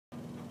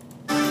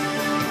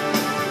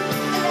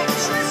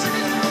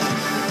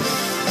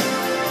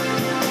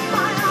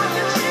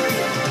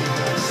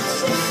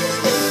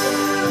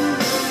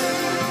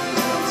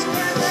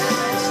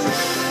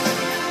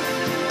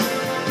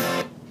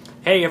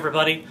Hey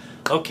everybody.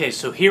 Okay,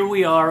 so here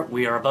we are.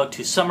 We are about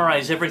to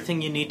summarize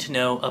everything you need to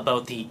know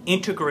about the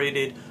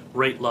integrated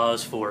rate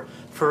laws for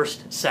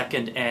first,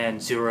 second, and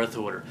zeroth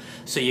order.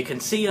 So you can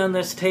see on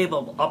this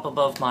table up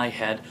above my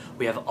head,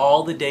 we have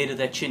all the data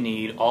that you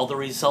need, all the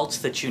results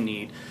that you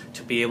need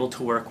to be able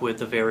to work with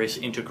the various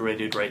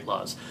integrated rate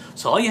laws.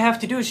 So all you have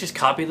to do is just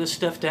copy this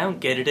stuff down,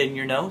 get it in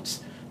your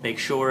notes, make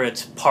sure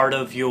it's part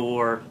of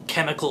your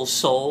chemical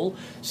soul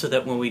so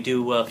that when we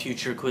do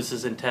future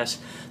quizzes and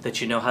tests that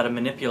you know how to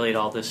manipulate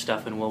all this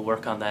stuff, and we'll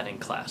work on that in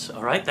class.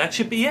 Alright, that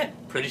should be it.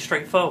 Pretty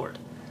straightforward.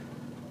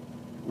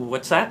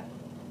 What's that?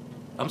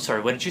 I'm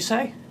sorry, what did you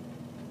say?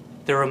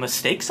 There are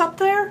mistakes up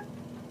there?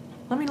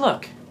 Let me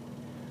look.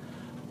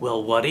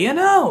 Well, what do you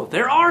know?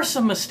 There are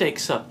some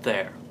mistakes up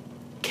there.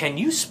 Can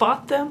you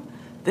spot them?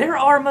 There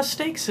are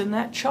mistakes in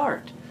that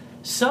chart.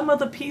 Some of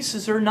the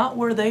pieces are not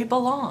where they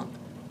belong.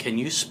 Can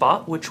you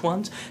spot which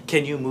ones?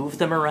 Can you move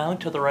them around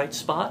to the right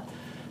spot?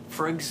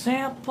 For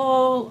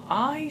example,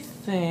 I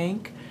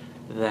think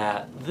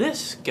that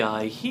this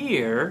guy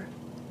here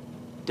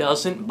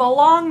doesn't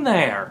belong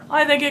there.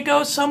 I think it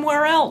goes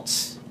somewhere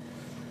else.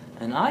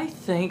 And I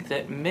think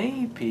that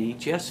maybe,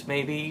 just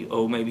maybe,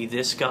 maybe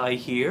this guy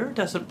here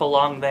doesn't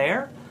belong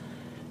there.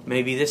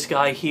 Maybe this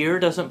guy here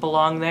doesn't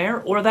belong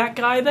there. Or that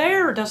guy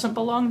there doesn't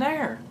belong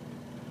there.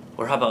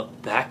 Or how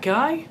about that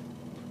guy?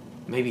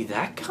 Maybe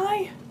that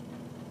guy?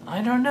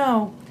 I don't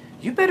know.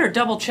 You better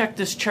double check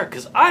this chart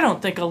because I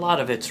don't think a lot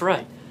of it's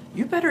right.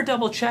 You better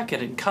double check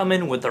it and come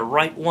in with the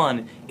right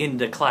one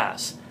into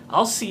class.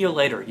 I'll see you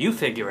later. You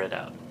figure it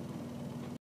out.